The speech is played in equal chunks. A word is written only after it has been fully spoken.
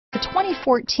The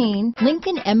 2014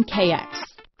 Lincoln MKX.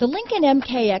 The Lincoln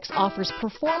MKX offers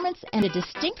performance and a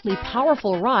distinctly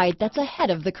powerful ride that's ahead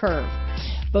of the curve.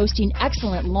 Boasting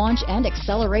excellent launch and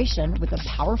acceleration with a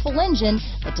powerful engine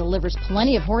that delivers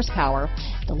plenty of horsepower,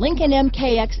 the Lincoln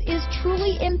MKX is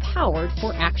truly empowered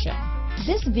for action.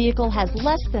 This vehicle has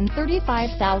less than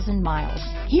 35,000 miles.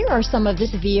 Here are some of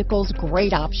this vehicle's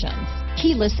great options: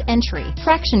 keyless entry,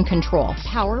 traction control,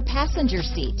 power passenger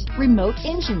seat, remote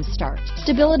engine start,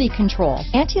 stability control,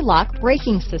 anti-lock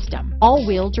braking system,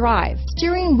 all-wheel drive,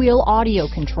 steering wheel audio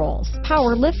controls,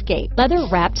 power liftgate,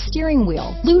 leather-wrapped steering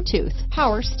wheel, Bluetooth,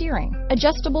 power steering,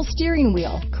 adjustable steering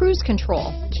wheel, cruise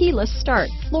control, keyless start,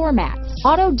 floor mats,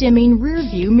 auto-dimming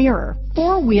rear-view mirror,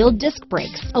 four-wheel disc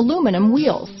brakes, aluminum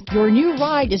wheels. Your new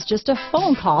ride is just a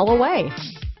phone call away.